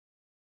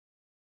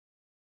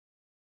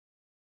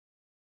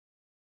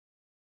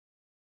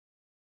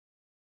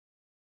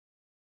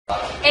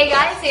Hey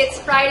guys, it's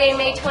Friday,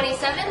 May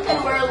 27th,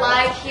 and we're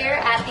live here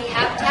at the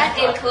Habitat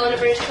in Kelowna,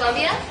 British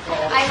Columbia.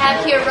 I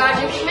have here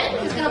Roger Schmidt,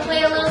 who's going to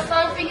play a little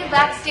song for you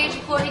backstage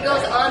before he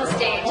goes on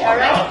stage.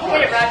 Alright,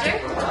 hit it, Roger.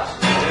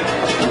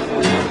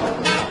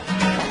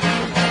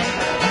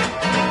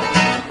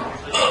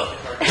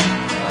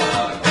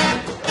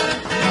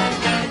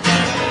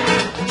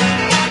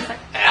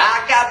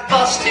 I got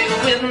busted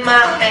with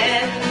my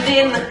hand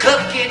in the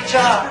cookie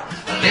jar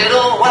a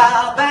little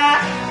while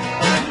back.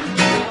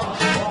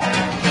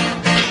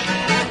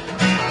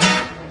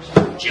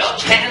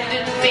 Judge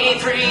handed me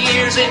 3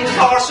 years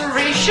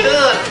incarceration,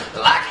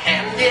 like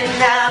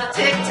handing out a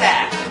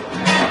tic-tac.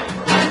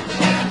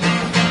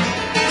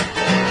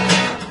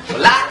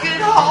 Well, I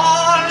could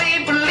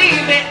hardly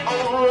believe it,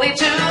 only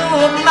 2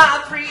 of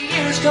my 3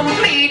 years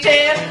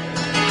completed.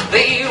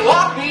 They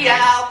walked me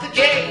out the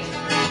gate.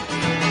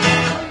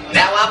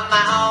 Now I'm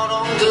out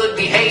on good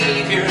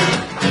behavior.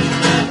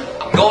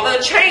 I'm gonna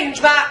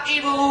change my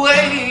evil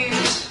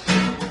ways.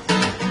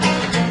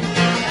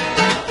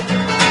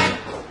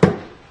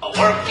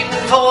 Working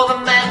for the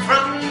man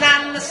from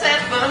 9 to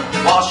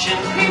 7, washing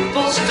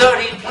people's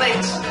dirty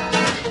plates.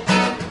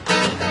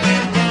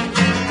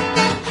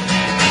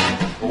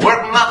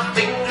 Work my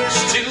fingers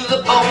to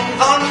the bone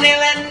for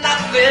nearly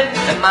nothing,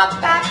 and my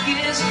back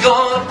is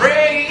gonna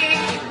break.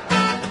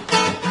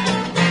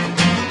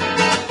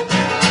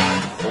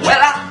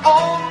 Well, I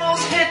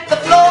almost hit the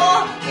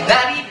floor,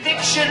 that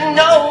eviction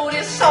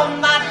notice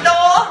on my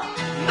door.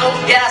 No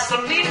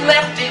gasoline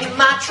left in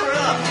my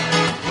truck.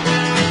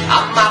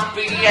 I might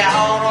be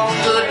out on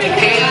good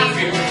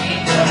behavior,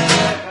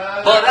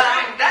 but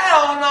I'm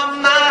down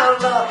on my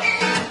luck.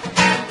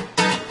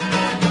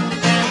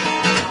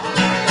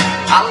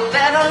 I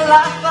led a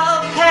life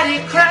of petty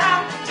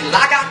crime till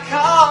I got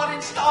caught and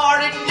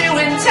started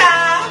doing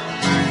time.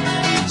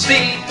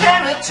 State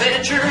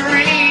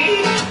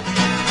penitentiary.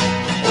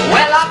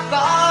 Well, I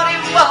thought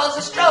it was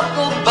a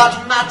struggle, but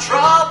my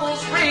troubles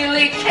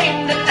really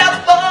came to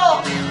double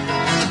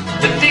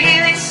the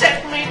day they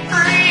set me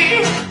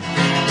free.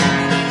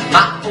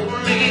 My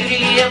old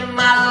lady and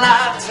my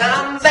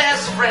lifetime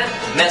best friend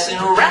messing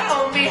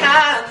around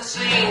behind the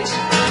scenes.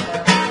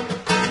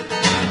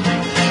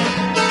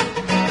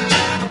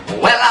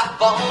 Well, I've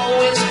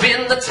always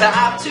been the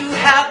type to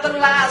have the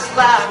last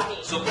laugh,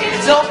 so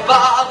it don't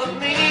bother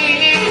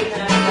me.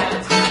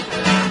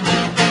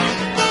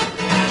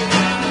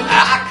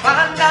 I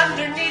climbed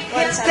underneath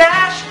his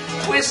dash,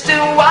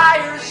 twisting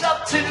wires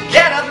up to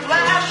get a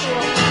flash.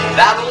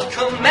 That old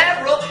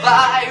Camaro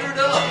fired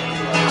up.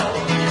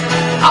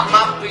 I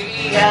might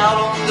be out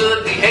on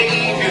good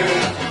behavior,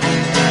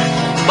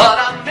 but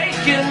I'm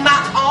making my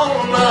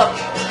own luck.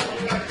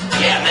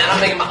 Yeah, man, I'm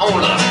making my own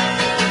luck.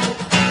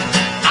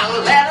 I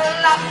led a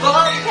life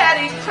of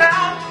petty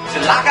crime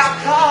till I got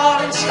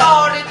caught and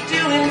started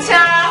doing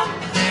time.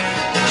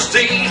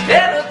 State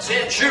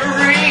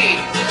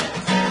penitentiary.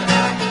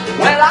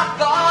 Well, I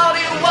thought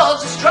it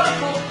was a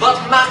struggle,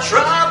 but my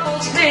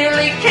troubles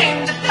nearly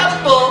came to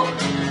double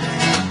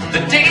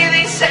the day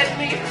they set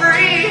me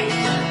free.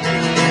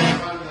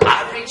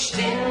 Reached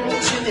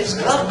into his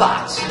glove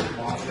box,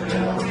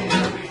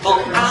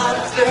 pulled out a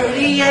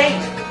 38.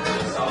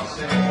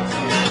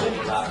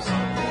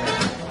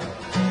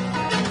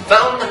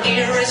 Found the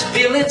nearest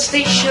filling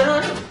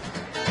station,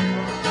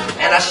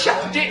 and I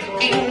shoved it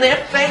in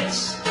their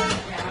face.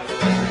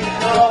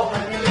 Oh,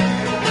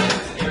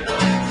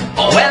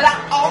 well, I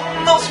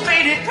almost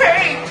made it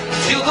pay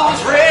till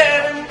those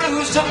red and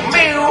blues took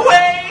me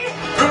away.